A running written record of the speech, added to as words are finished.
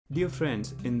Dear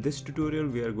friends, in this tutorial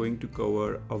we are going to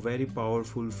cover a very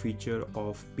powerful feature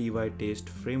of pytest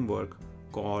framework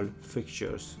called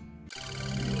fixtures.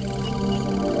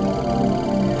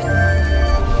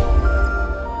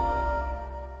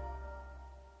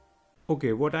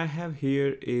 Okay, what I have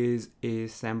here is a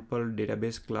sample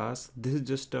database class. This is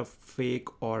just a fake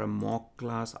or a mock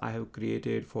class I have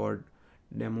created for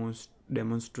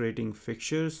demonstrating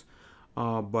fixtures.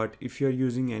 But if you're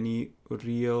using any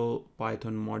real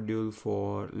Python module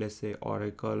for, let's say,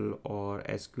 Oracle or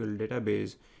SQL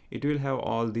database, it will have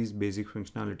all these basic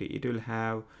functionality. It will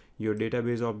have your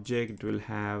database object, it will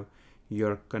have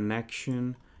your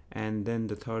connection, and then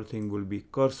the third thing will be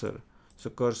cursor. So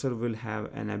cursor will have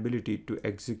an ability to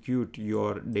execute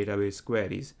your database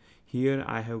queries. Here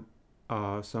I have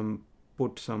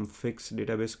put some fixed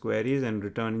database queries and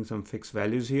returning some fixed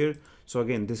values here. So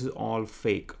again, this is all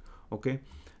fake. Okay,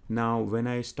 now when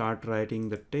I start writing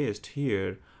the test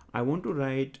here, I want to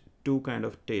write two kind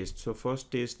of tests. So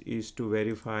first test is to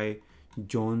verify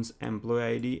John's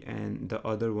employee ID, and the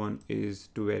other one is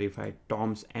to verify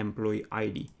Tom's employee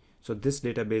ID. So this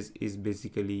database is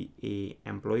basically a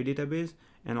employee database,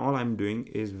 and all I'm doing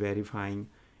is verifying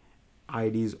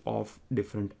IDs of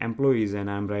different employees,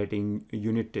 and I'm writing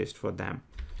unit test for them.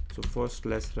 So first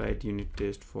let's write unit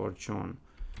test for John.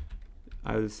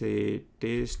 I will say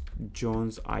test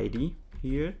John's ID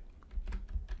here,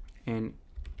 and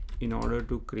in order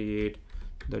to create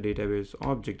the database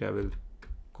object, I will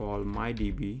call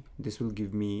mydb. This will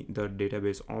give me the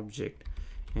database object,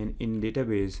 and in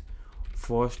database,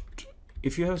 first,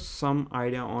 if you have some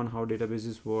idea on how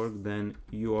databases work, then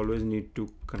you always need to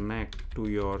connect to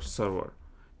your server,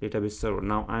 database server.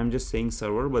 Now I'm just saying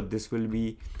server, but this will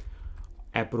be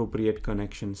appropriate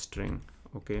connection string.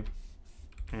 Okay,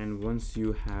 and once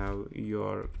you have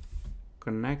your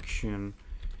connection,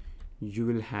 you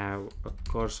will have a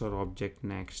cursor object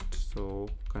next. So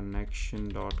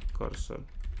connection.cursor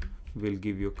will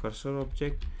give you cursor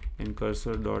object, and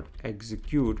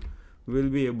cursor.execute will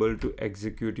be able to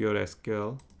execute your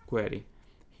SQL query.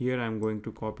 Here I'm going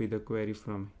to copy the query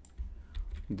from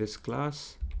this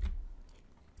class.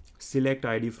 Select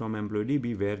ID from employee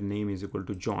DB where name is equal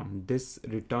to John. This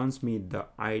returns me the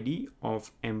ID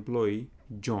of employee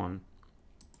John,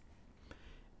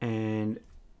 and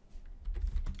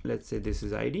let's say this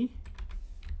is ID.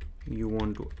 You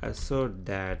want to assert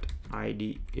that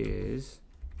ID is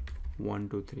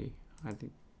 123. I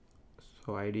think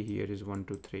so. ID here is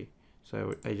 123.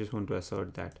 So I just want to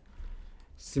assert that.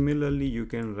 Similarly, you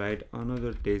can write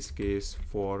another test case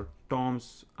for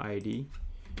Tom's ID.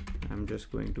 I'm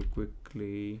just going to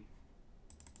quickly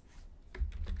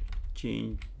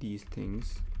change these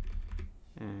things,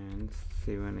 and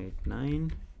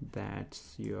 789,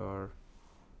 that's your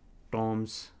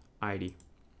Tom's ID.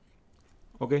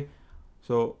 Okay,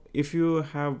 so if you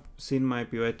have seen my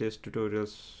pytest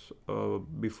tutorials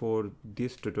before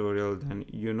this tutorial, then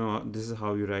you know this is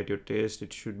how you write your test.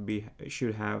 It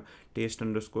should have test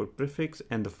underscore prefix,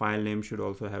 and the file name should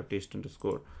also have test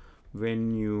underscore.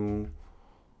 When you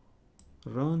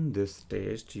run this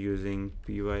test using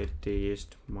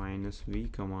pytest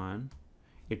 -v command,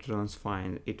 it runs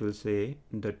fine. It will say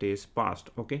the test passed.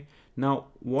 Okay, now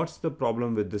what's the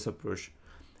problem with this approach?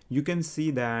 You can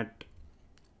see that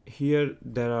here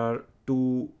there are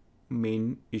two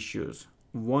main issues.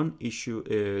 One issue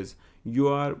is you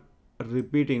are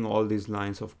repeating all these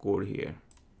lines of code here,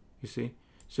 you see.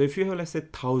 So if you have, let's say,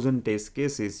 1000 test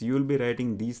cases, you will be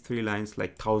writing these 3 lines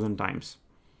like 1000 times.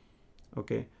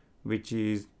 Okay, which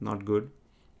is not good.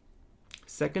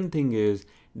 Second thing is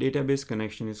database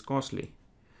connection is costly.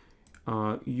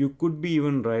 You could be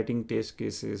even writing test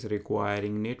cases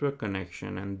requiring network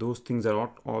connection, and those things are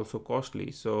also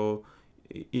costly. So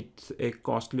it's a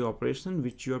costly operation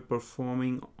which you are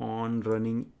performing on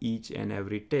running each and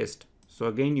every test. So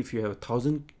again, if you have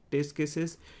 1000 test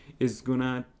cases, it's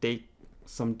gonna take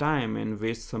some time and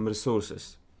waste some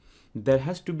resources. There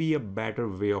has to be a better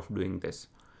way of doing this.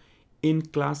 In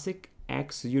classic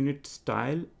xunit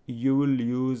style, you will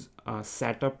use a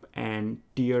setup and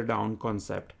tear down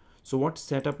concept. So what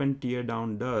setup and tear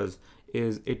down does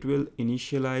is it will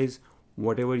initialize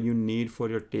whatever you need for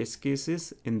your test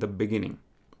cases in the beginning.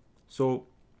 So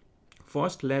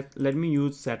first let me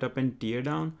use setup and tear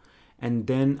down, and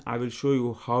then I will show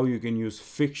you how you can use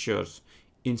fixtures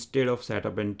instead of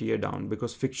setup and tear down,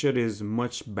 because fixture is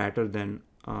much better than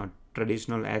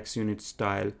traditional xunit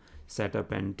style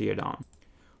setup and tear down.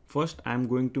 First, I'm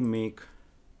going to make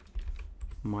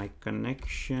my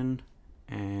connection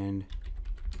and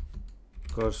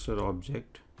cursor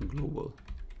object global.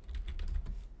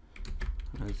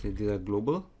 I'll say these are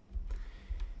global,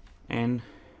 and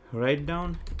write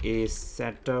down a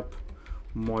setup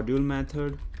module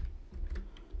method.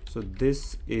 So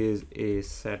this is a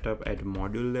setup at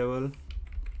module level,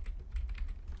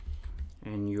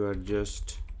 and you are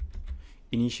just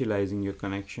initializing your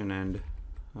connection and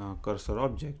cursor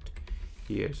object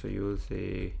here. So you will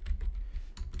say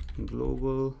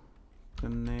global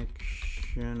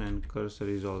connection and cursor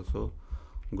is also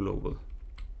global.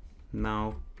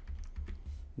 Now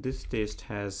this test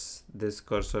has this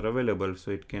cursor available,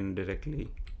 so it can directly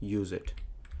use it.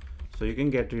 So you can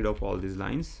get rid of all these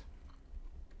lines.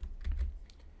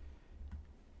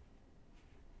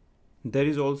 There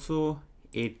is also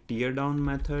a teardown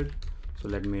method. So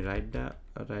let me write that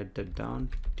down.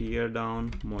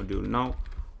 Teardown module. Now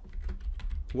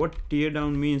what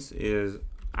teardown means is,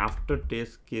 after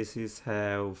test cases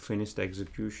have finished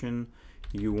execution,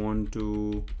 you want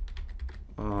to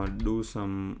do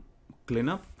some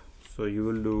cleanup. So you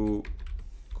will do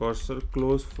cursor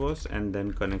close first and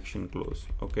then connection close.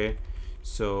 Okay,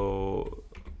 so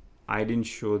I didn't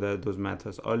show those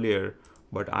methods earlier,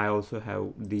 but I also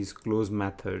have these close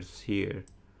methods here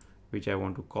which I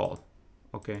want to call.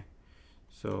 Okay,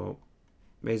 so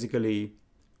basically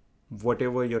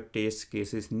whatever your test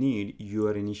cases need, you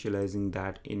are initializing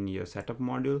that in your setup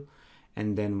module,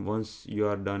 and then once you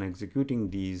are done executing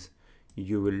these,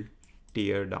 you will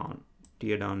tear down.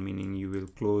 Tear down meaning you will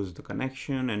close the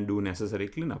connection and do necessary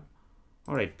cleanup.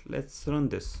 All right, let's run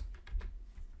this.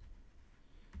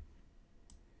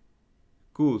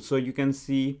 Cool, so you can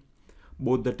see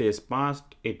both the tests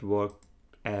passed, it worked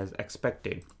as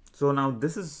expected. So now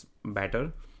this is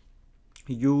better.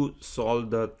 You solve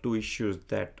the two issues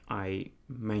that I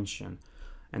mentioned,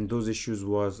 and those issues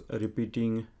was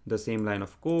repeating the same line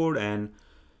of code and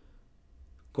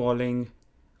calling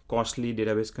costly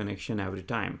database connection every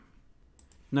time.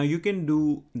 Now you can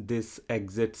do this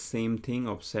exact same thing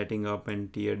of setting up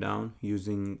and tear down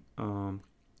using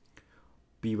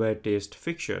pytest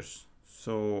fixtures.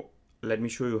 So let me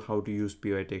show you how to use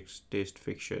pytest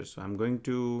fixtures. So I'm going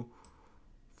to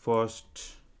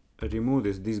first remove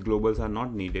these globals are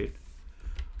not needed,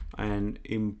 and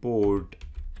import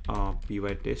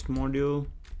pytest module,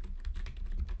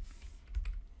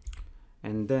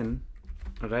 and then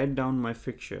write down my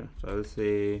fixture. So I'll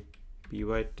say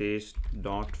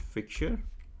pytest.fixture.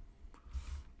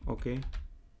 Okay,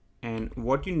 and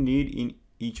what you need in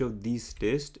each of these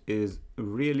tests is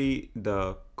really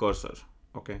the cursor.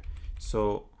 Okay,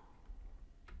 so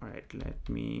all right, let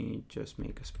me just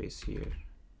make a space here.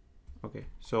 Okay,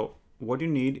 so what you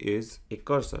need is a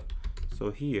cursor. So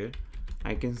here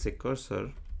I can say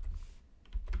cursor,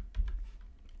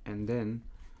 and then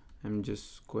I'm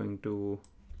just going to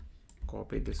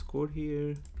copy this code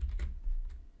here.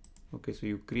 Okay, so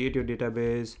you create your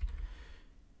database,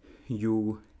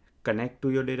 you connect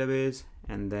to your database,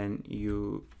 and then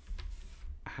you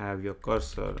have your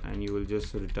cursor, and you will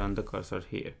just return the cursor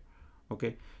here.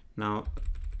 Okay, now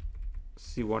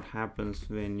see what happens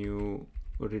when you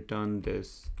return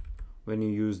this, when you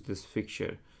use this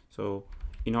fixture. So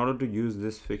in order to use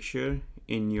this fixture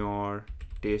in your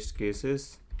test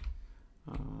cases,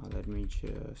 let me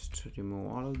just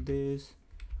remove all of this.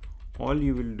 All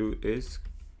you will do is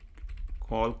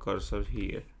call cursor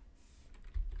here.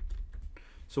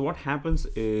 So what happens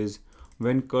is,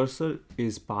 when cursor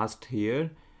is passed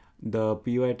here, the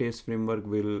pytest framework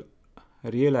will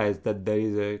realize that there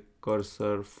is a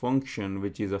cursor function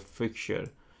which is a fixture.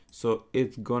 So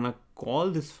it's gonna call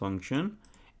this function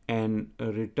and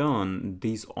return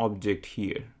this object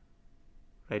here,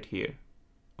 right here.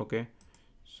 Okay,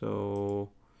 so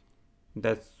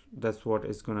that's what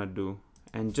it's gonna do.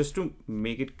 And just to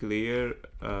make it clear,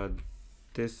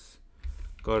 this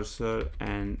cursor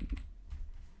and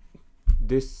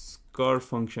this curve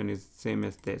function is same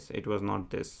as this. It was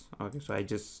not this. Okay, so I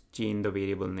just changed the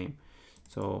variable name.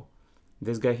 So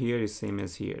this guy here is same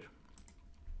as here.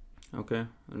 Okay,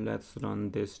 let's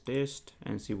run this test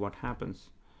and see what happens.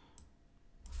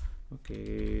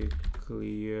 Okay,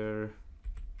 clear.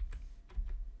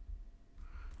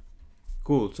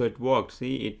 Cool, so it worked.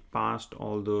 See, it passed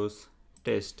all those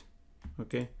tests.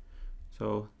 Okay,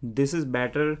 so this is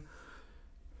better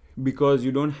because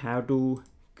you don't have to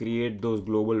create those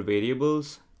global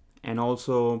variables, and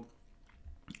also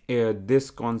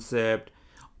this concept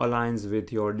aligns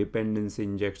with your dependency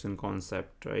injection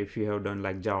concept. If you have done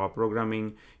like Java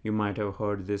programming, you might have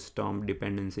heard this term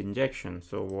dependency injection.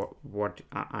 So what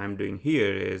I'm doing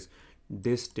here is,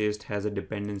 this test has a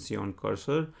dependency on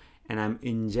cursor, and I'm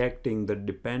injecting the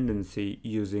dependency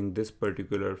using this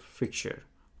particular fixture.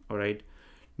 All right,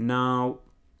 now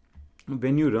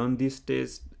when you run these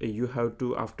tests, you have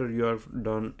to, after you are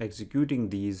done executing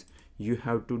these, you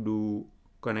have to do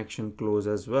connection close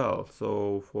as well.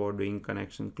 So for doing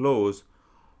connection close,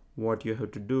 what you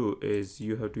have to do is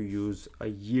you have to use a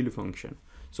yield function.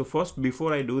 So first,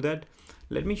 before I do that,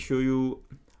 let me show you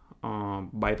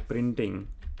by printing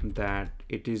that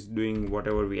it is doing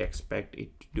whatever we expect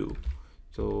it to do.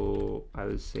 So I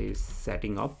will say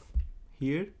setting up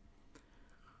here,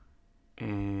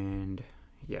 and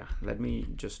yeah, let me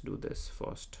just do this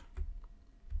first.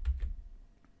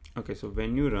 Okay, so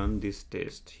when you run this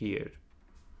test here,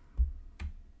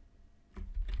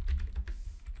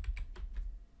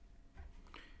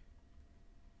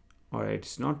 all right,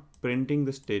 it's not printing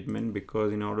the statement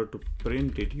because in order to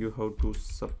print it, you have to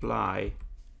supply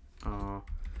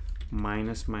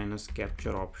minus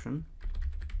capture option,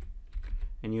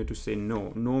 and you have to say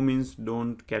no. No means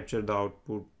don't capture the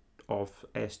output of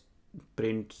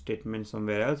print statement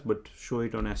somewhere else, but show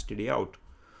it on std out.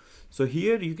 So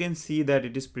here you can see that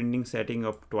it is printing setting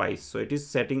up twice. So it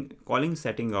is calling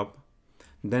setting up,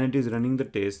 then it is running the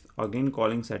test, again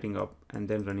calling setting up, and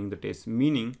then running the test,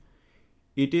 meaning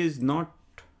it is not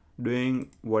doing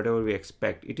whatever we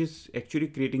expect. It is actually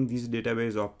creating these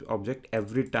database object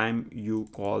every time you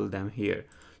call them here.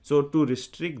 So to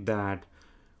restrict that,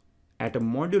 at a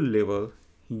module level,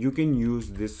 you can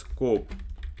use this scope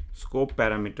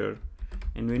parameter,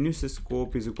 and when you say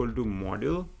scope is equal to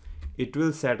module, it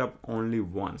will set up only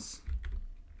once.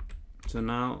 So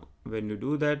now when you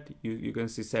do that, you can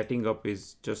see setting up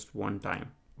is just one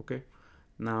time. Okay,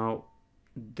 now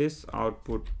this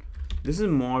output, this is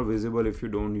more visible if you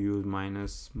don't use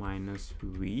minus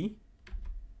v.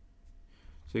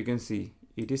 So you can see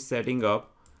it is setting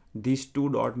up. These two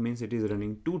dot means it is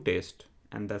running two tests,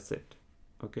 and that's it.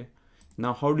 Okay,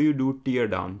 now how do you do tear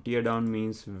down? Tear down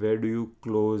means where do you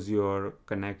close your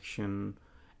connection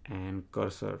and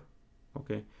cursor.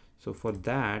 Okay, so for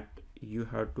that you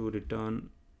have to return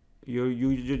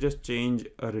you just change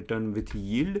a return with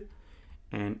yield,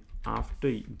 and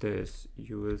after this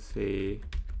you will say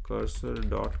cursor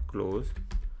dot close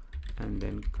and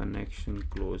then connection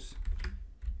close.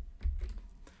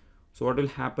 So what will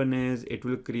happen is it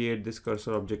will create this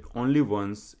cursor object only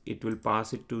once. It will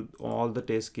pass it to all the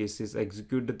test cases,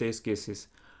 execute the test cases.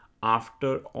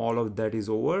 After all of that is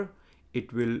over,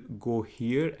 it will go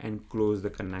here and close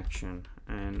the connection.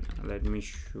 And let me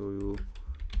show you,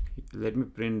 let me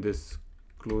print this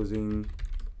closing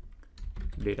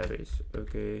database.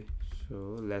 Okay,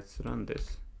 so let's run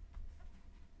this.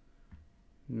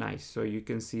 Nice. So you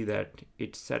can see that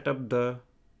it set up the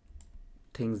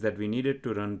things that we needed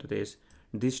to run the test.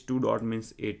 This two dot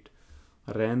means it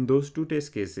ran those two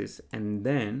test cases, and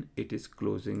then it is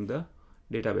closing the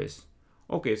database.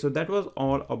 Okay, so that was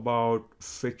all about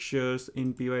fixtures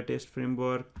in pytest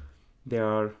framework. They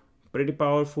are pretty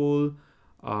powerful.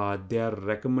 They are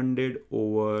recommended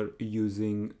over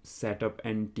using setup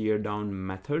and tear down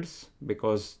methods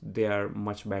because they are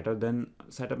much better than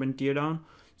setup and tear down.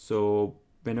 So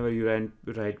whenever you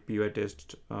write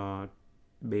pytest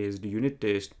based unit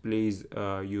test, please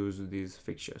use these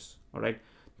fixtures. All right,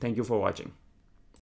 thank you for watching.